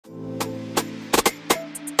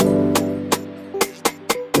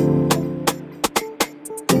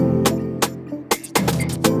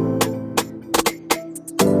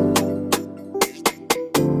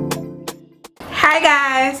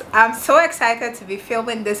I'm so excited to be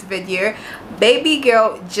filming this video. Baby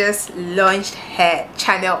girl just launched her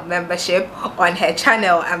channel membership on her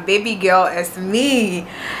channel, and baby girl is me.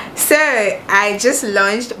 So I just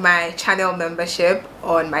launched my channel membership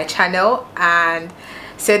on my channel, and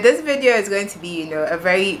so this video is going to be, a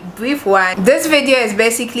very brief one. This video is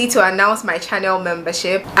basically to announce my channel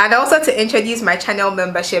membership and also to introduce my channel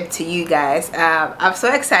membership to you guys. I'm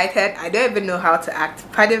so excited. I don't even know how to act.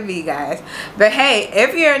 Pardon me, guys. But hey,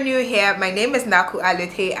 if you're new here, my name is Naaku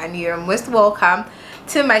Allotey and you're most welcome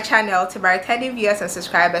to my channel. To my returning viewers and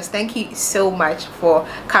subscribers, thank you so much for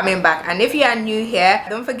coming back. And if you are new here,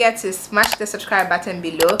 don't forget to smash the subscribe button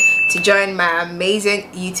below to join my amazing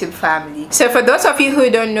YouTube family. So for those of you who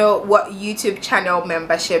don't know what YouTube channel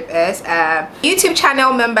membership is, YouTube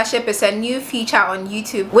channel membership is a new feature on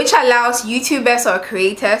YouTube which allows YouTubers or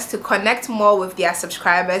creators to connect more with their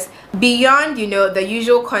subscribers beyond the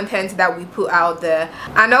usual content that we put out there,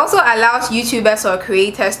 and also allows YouTubers or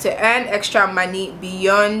creators to earn extra money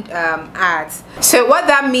beyond ads. So what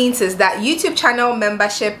that means is that YouTube channel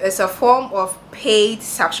membership is a form of paid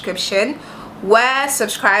subscription where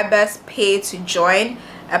subscribers pay to join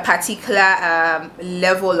a particular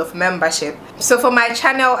level of membership. So for my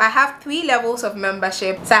channel, I have 3 levels of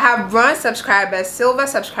membership. So I have bronze subscribers, silver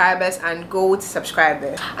subscribers, and gold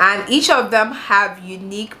subscribers, and each of them have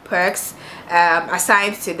unique perks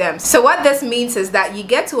assigned to them. So what this means is that you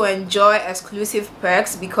get to enjoy exclusive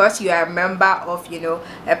perks because you are a member of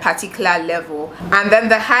a particular level, and then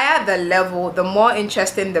the higher the level, the more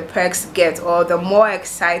interesting the perks get, or the more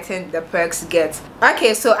exciting the perks get.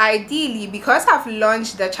 Okay, so ideally, because I've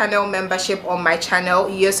launched the channel membership on my channel,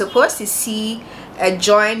 you're supposed to see a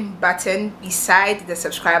join button beside the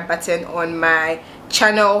subscribe button on my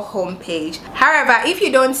channel homepage. However, if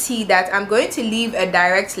you don't see that, I'm going to leave a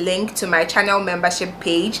direct link to my channel membership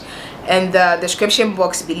page in the description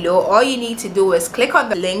box below. All you need to do is click on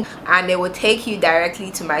the link and it will take you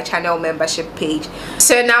directly to my channel membership page.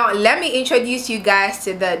 So now let me introduce you guys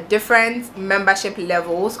to the different membership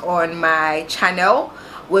levels on my channel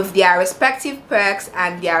with their respective perks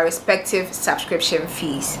and their respective subscription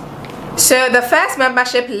fees. So the first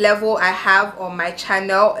membership level I have on my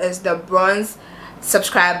channel is the bronze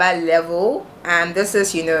subscriber level, and this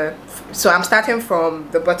is so I'm starting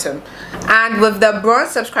from the bottom. And with the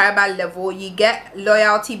bronze subscriber level, you get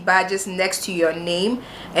loyalty badges next to your name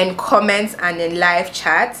in comments and in live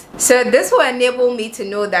chat. So this will enable me to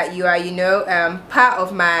know that you are part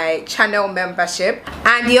of my channel membership,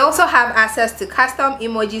 and you also have access to custom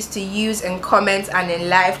emojis to use in comments and in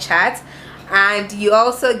live chat, and you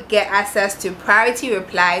also get access to priority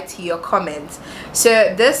reply to your comments.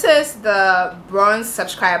 So this is the bronze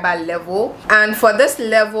subscriber level, and for this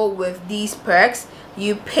level with these perks,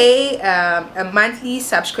 you pay a monthly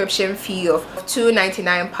subscription fee of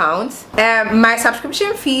 £299. My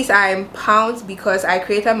subscription fees are in pounds because I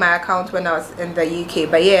created my account when I was in the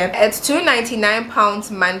UK, but yeah, it's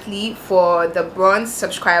 £299 monthly for the bronze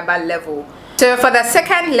subscriber level. So for the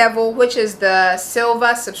second level, which is the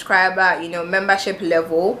silver subscriber membership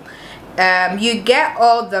level, you get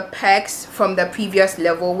all the perks from the previous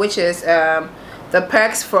level, which is the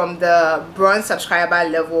perks from the bronze subscriber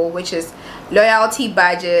level, which is loyalty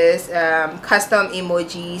badges, custom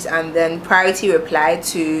emojis, and then priority reply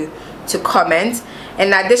to comments.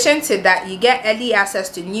 In addition to that, you get early access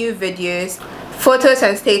to new videos, photos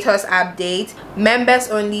and status update, members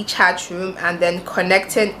only chat room, and then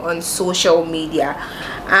connecting on social media.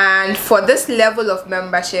 And for this level of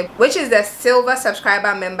membership, which is the silver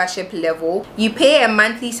subscriber membership level, you pay a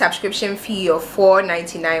monthly subscription fee of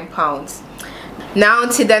 £499. Now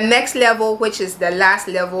to the next level, which is the last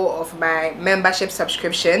level of my membership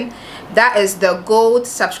subscription, that is the gold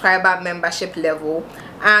subscriber membership level.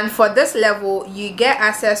 And for this level, you get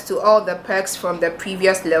access to all the perks from the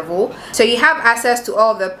previous level. So you have access to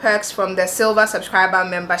all the perks from the silver subscriber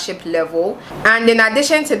membership level, and in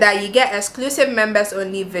addition to that, you get exclusive members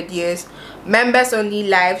only videos, members only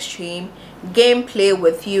live stream, gameplay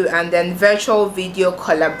with you, and then virtual video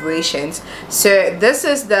collaborations. So this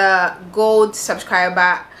is the gold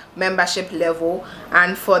subscriber membership level,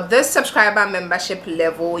 and for this subscriber membership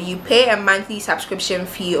level, you pay a monthly subscription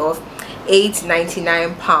fee of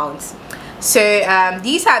 £899. So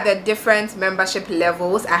these are the different membership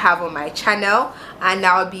levels I have on my channel, and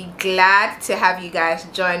I'll be glad to have you guys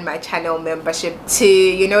join my channel membership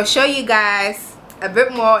to show you guys a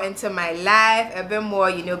bit more into my life, a bit more,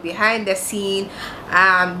 you know, behind the scene,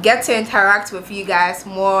 get to interact with you guys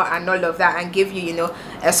more and all of that, and give you, you know,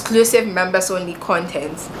 exclusive members only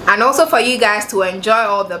content, and also for you guys to enjoy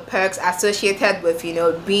all the perks associated with, you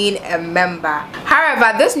know, being a member.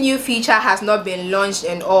 However, this new feature has not been launched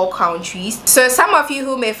in all countries, so some of you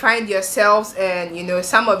who may find yourselves in, you know,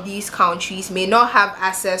 some of these countries may not have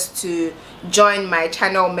access to join my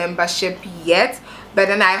channel membership yet. But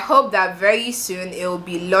then I hope that very soon it will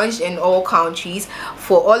be launched in all countries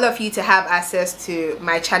for all of you to have access to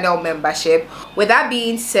my channel membership. With that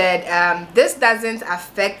being said, this doesn't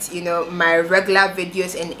affect, you know, my regular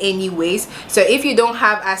videos in any ways. So if you don't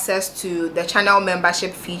have access to the channel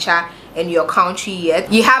membership feature in your country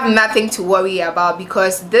yet, you have nothing to worry about,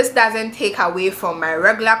 because this doesn't take away from my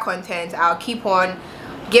regular content. I'll keep on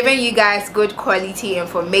giving you guys good quality,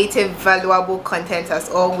 informative, valuable content as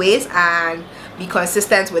always, and be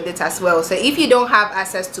consistent with it as well. So if you don't have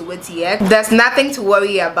access to it yet, there's nothing to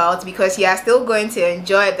worry about, because you are still going to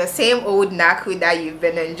enjoy the same old Naaku that you've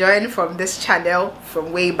been enjoying from this channel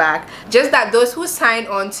from way back. Just that those who sign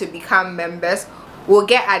on to become members will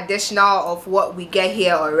get additional of what we get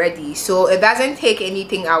here already. So it doesn't take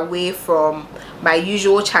anything away from my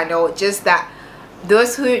usual channel, just that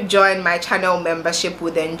those who join my channel membership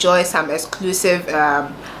would enjoy some exclusive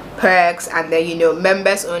perks and then, you know,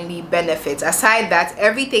 members only benefits. Aside that,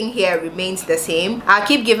 everything here remains the same. I'll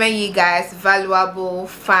keep giving you guys valuable,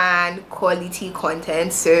 fun, quality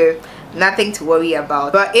content, so nothing to worry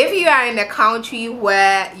about. But if you are in a country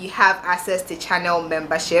where you have access to channel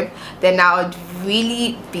membership, then I would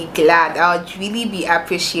really be glad, I would really be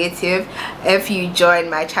appreciative if you join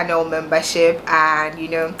my channel membership, and, you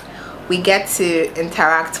know, we get to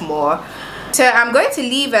interact more. So I'm going to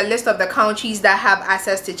leave a list of the countries that have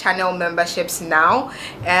access to channel memberships now.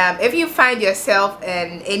 If you find yourself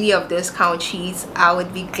in any of those countries, I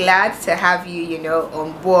would be glad to have you, you know,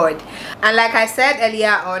 on board. And like I said earlier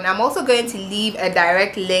on, I'm also going to leave a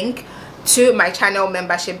direct link to my channel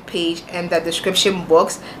membership page in the description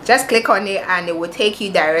box. Just click on it and it will take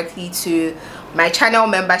you directly to my channel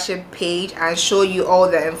membership page and show you all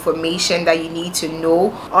the information that you need to know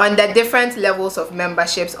on the different levels of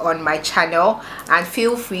memberships on my channel, and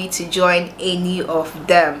feel free to join any of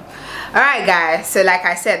them. Alright guys, so like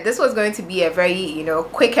I said, this was going to be a very, you know,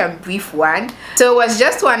 quick and brief one. So it was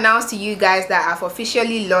just to announce to you guys that I've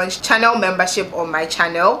officially launched channel membership on my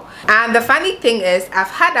channel. And the funny thing is, I've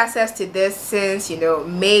had access to this since, you know,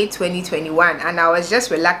 May 2021, and I was just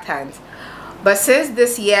reluctant. But since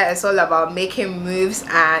this year is all about making moves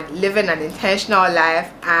and living an intentional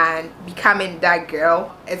life and becoming that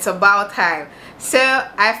girl, it's about time. So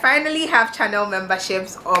I finally have channel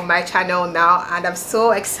memberships on my channel now, and I'm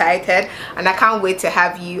so excited, and I can't wait to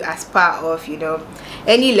have you as part of, you know,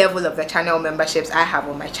 any level of the channel memberships I have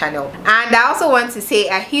on my channel. And I also want to say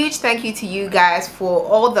a huge thank you to you guys for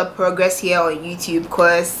all the progress here on YouTube,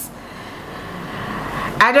 because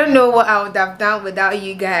I don't know what I would have done without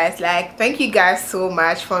you guys. Like, thank you guys so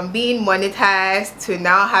much, from being monetized to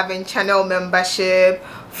now having channel membership,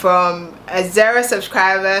 from 0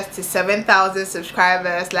 subscribers to 7,000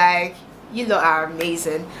 subscribers. Like, you lot are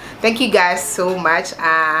amazing. Thank you guys so much,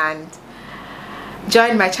 and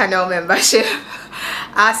join my channel membership.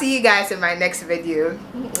 I'll see you guys in my next video.